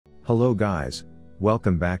Hello guys,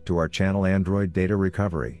 welcome back to our channel Android Data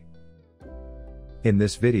Recovery. In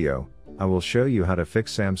this video, I will show you how to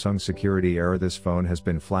fix Samsung security error. This phone has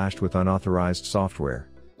been flashed with unauthorized software.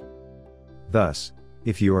 Thus,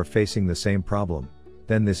 if you are facing the same problem,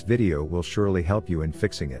 then this video will surely help you in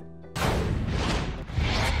fixing it.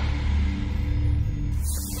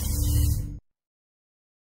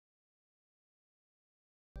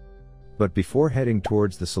 But before heading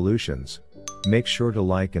towards the solutions, make sure to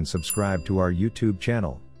like and subscribe to our YouTube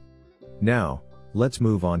channel. Now, let's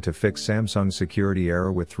move on to fix Samsung security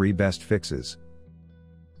error with 3 best fixes.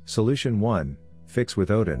 Solution 1, Fix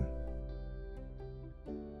with Odin.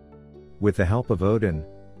 With the help of Odin,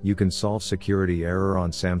 you can solve security error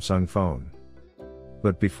on Samsung phone.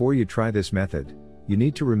 But before you try this method, you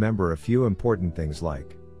need to remember a few important things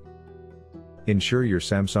like: ensure your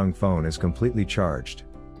Samsung phone is completely charged.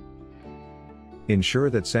 Ensure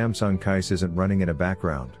that Samsung case isn't running in a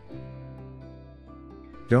background.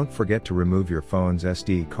 Don't forget to remove your phone's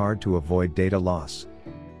SD card to avoid data loss.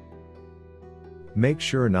 Make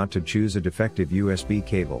sure not to choose a defective USB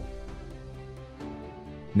cable.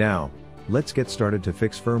 Now, let's get started to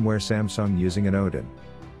fix firmware Samsung using an Odin.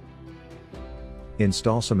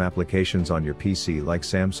 Install some applications on your PC like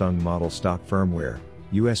Samsung model stock firmware,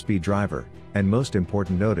 USB driver, and most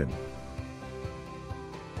important Odin.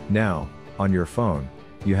 Now, on your phone,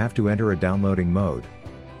 you have to enter a downloading mode.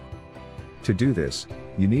 To do this,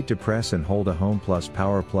 you need to press and hold a home plus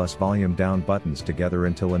power plus volume down buttons together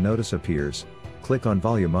until a notice appears. Click on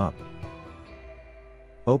volume up.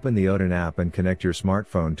 Open the Odin app and connect your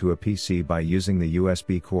smartphone to a PC by using the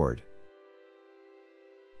USB cord.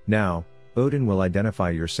 Now, Odin will identify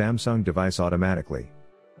your Samsung device automatically.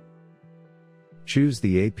 Choose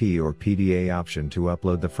the AP or PDA option to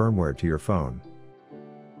upload the firmware to your phone.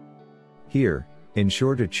 Here,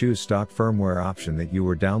 ensure to choose stock firmware option that you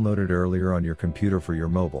were downloaded earlier on your computer for your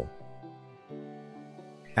mobile.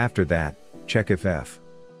 After that, check if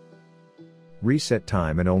reset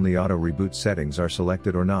time and only auto reboot settings are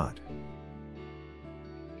selected or not.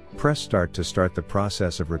 Press start to start the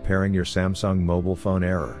process of repairing your Samsung mobile phone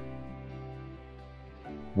error.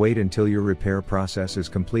 Wait until your repair process is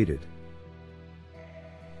completed.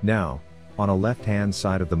 Now, on a left-hand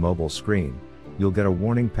side of the mobile screen, you'll get a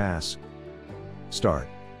warning pass. Start.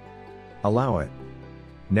 Allow it.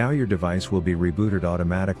 Now your device will be rebooted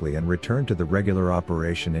automatically and return to the regular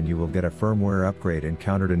operation, and you will get a firmware upgrade.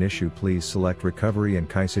 Encountered an issue, please select recovery and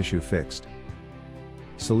case issue fixed.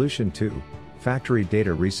 Solution 2, Factory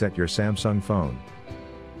data. Reset your Samsung phone.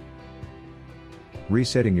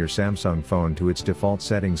 Resetting your Samsung phone to its default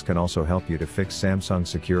settings can also help you to fix Samsung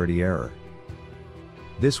security error.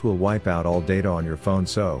 This will wipe out all data on your phone,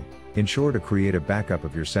 so ensure to create a backup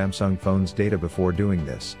of your Samsung phone's data before doing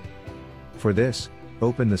this. For this,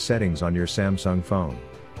 open the settings on your Samsung phone.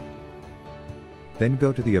 Then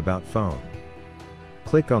go to the About phone.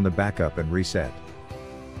 Click on the Backup and Reset.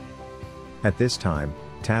 At this time,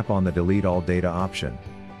 tap on the Delete All Data option.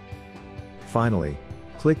 Finally,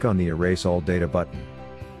 click on the Erase All Data button.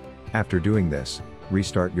 After doing this,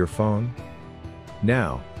 restart your phone.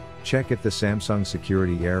 Now, check if the Samsung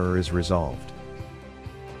security error is resolved.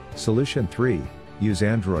 Solution 3, Use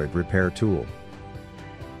Android Repair Tool.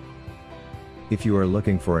 If you are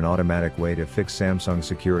looking for an automatic way to fix Samsung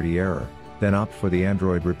security error, then opt for the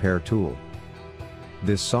Android Repair Tool.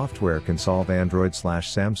 This software can solve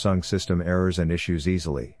Android/Samsung system errors and issues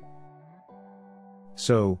easily.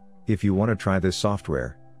 So, if you want to try this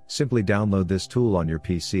software, simply download this tool on your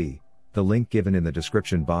PC, the link given in the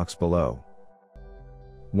description box below.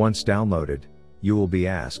 Once downloaded, you will be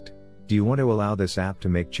asked, do you want to allow this app to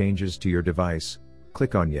make changes to your device?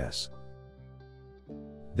 Click on Yes.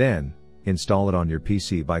 Then, install it on your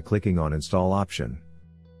PC by clicking on Install option.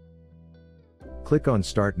 Click on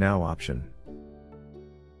Start Now option.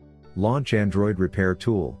 Launch Android Repair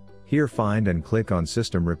Tool. Here find and click on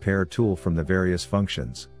System Repair Tool from the various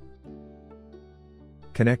functions.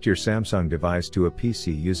 Connect your Samsung device to a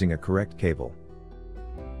PC using a correct cable.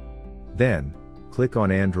 Then, click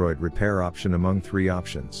on Android Repair option among 3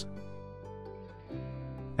 options.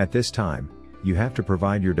 At this time, you have to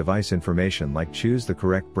provide your device information like choose the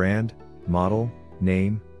correct brand, model,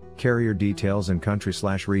 name, carrier details and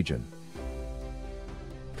country/region.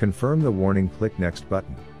 Confirm the warning, click Next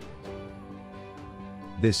button.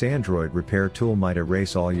 This Android Repair Tool might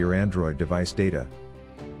erase all your Android device data.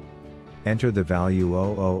 Enter the value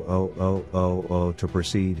 00000 to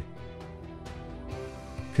proceed.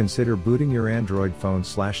 Consider booting your Android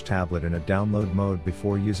phone/tablet in a download mode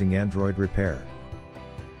before using Android Repair.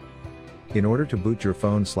 In order to boot your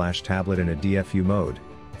phone/tablet in a DFU mode,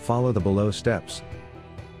 follow the below steps.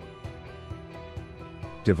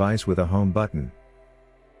 Device with a home button.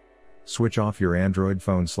 Switch off your Android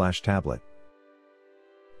phone/tablet.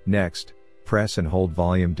 Next, press and hold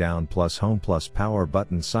volume down plus home plus power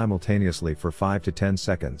buttons simultaneously for 5 to 10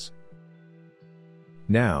 seconds.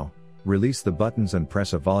 Now, release the buttons and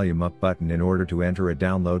press a volume up button in order to enter a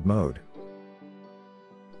download mode.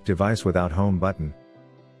 Device without home button.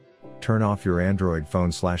 Turn off your Android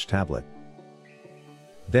phone/tablet.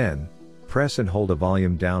 Then, press and hold a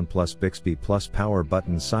volume down plus Bixby plus power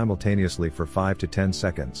buttons simultaneously for 5 to 10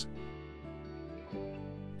 seconds.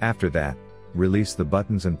 After that, release the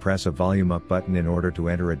buttons and press a volume up button in order to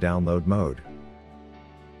enter a download mode.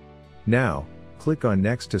 Now, click on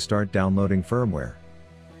Next to start downloading firmware.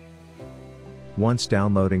 Once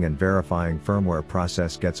downloading and verifying firmware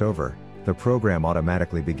process gets over, the program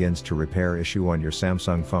automatically begins to repair issue on your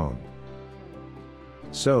Samsung phone.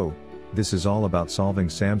 So, this is all about solving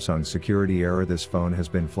Samsung security error. This phone has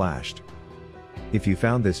been flashed. If you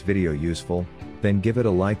found this video useful, then give it a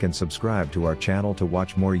like and subscribe to our channel to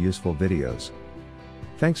watch more useful videos.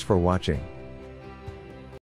 Thanks for watching.